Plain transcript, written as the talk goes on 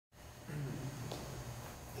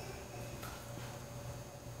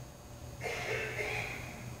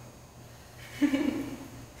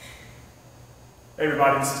Hey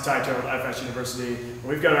everybody, this is Ty Terrell with IFAST University.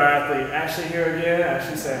 We've got our athlete Ashley here again.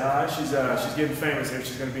 Ashley, say hi. She's getting famous here.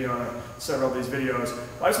 She's going to be on several of these videos.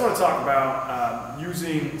 I just want to talk about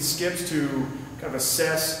using skips to kind of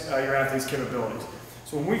assess your athlete's capabilities.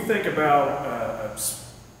 So when we think about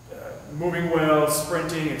moving well,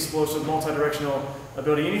 sprinting, explosive, multi-directional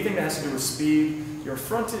ability, anything that has to do with speed, your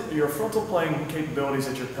frontal plane capabilities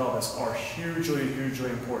at your pelvis are hugely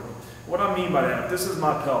important. What I mean by that, if this is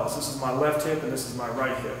my pelvis, this is my left hip and this is my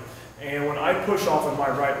right hip, and when I push off with my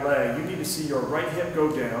right leg, you need to see your right hip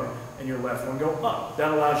go down and your left one go up.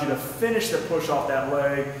 That allows you to finish the push off that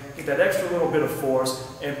leg, get that extra little bit of force,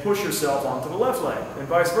 and push yourself onto the left leg, and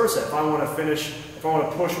vice versa. If I want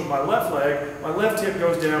to push with my left leg, my left hip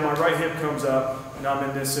goes down, my right hip comes up, and I'm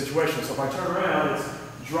in this situation. So if I turn around, it's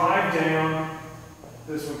drive down,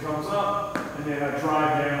 this one comes up, and then I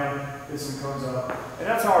drive down, this one comes up. And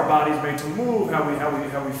that's how our body's made to move,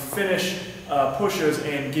 how we finish pushes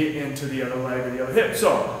and get into the other leg or the other hip.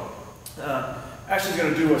 So, Ashley's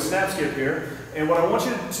going to do a snap skip here, and what I want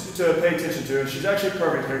you to pay attention to, and she's actually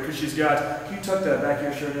perfect here because she's got, can you tuck that back of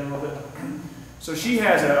your shirt in a little bit? So she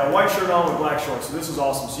has a white shirt on with black shorts, so this is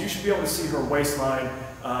awesome. So you should be able to see her waistline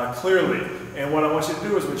clearly. And what I want you to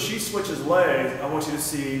do is when she switches legs, I want you to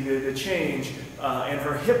see the change in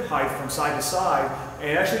her hip height from side to side.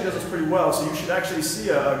 And Ashley does this pretty well, so you should actually see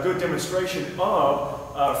a good demonstration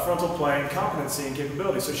of frontal plane competency and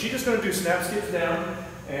capability. So she's just going to do snap skips down,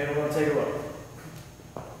 and we're going to take a look.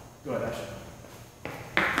 Go ahead, Ashley.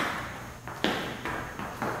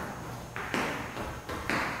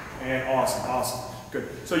 And awesome. Good.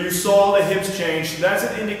 So you saw the hips change. So that's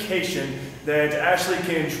an indication that Ashley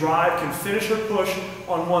can finish her push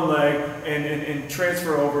on one leg and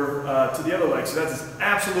transfer over to the other leg. So that's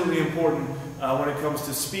absolutely important when it comes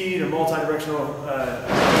to speed and multi-directional.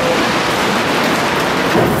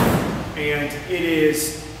 And it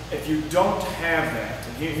is, if you don't have that,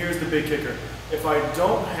 and here's the big kicker, if I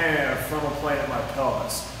don't have frontal plane at my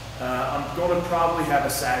pelvis, I'm going to probably have a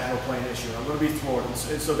sagittal plane issue. I'm going to be thwarted.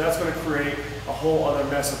 And so that's going to create a whole other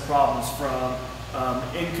mess of problems from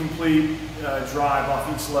incomplete drive off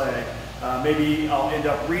each leg. Maybe I'll end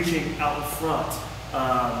up reaching out in front.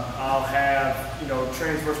 I'll have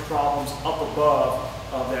transverse problems up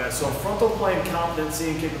above of that. So frontal plane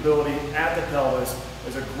competency and capability at the pelvis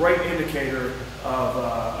is a great indicator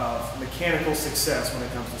of mechanical success when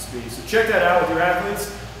it comes to speed. So check that out with your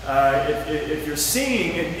athletes. If you're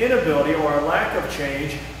seeing an inability or a lack of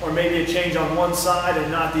change, or maybe a change on one side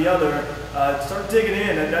and not the other, start digging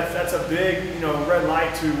in. And that's a big red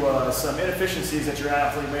light to some inefficiencies that your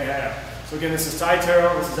athlete may have. So again, this is Ty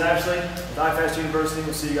Terrell, this is Ashley with IFAST University.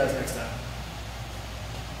 We'll see you guys next time.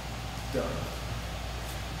 Done.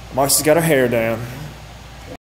 Marcy's got her hair down.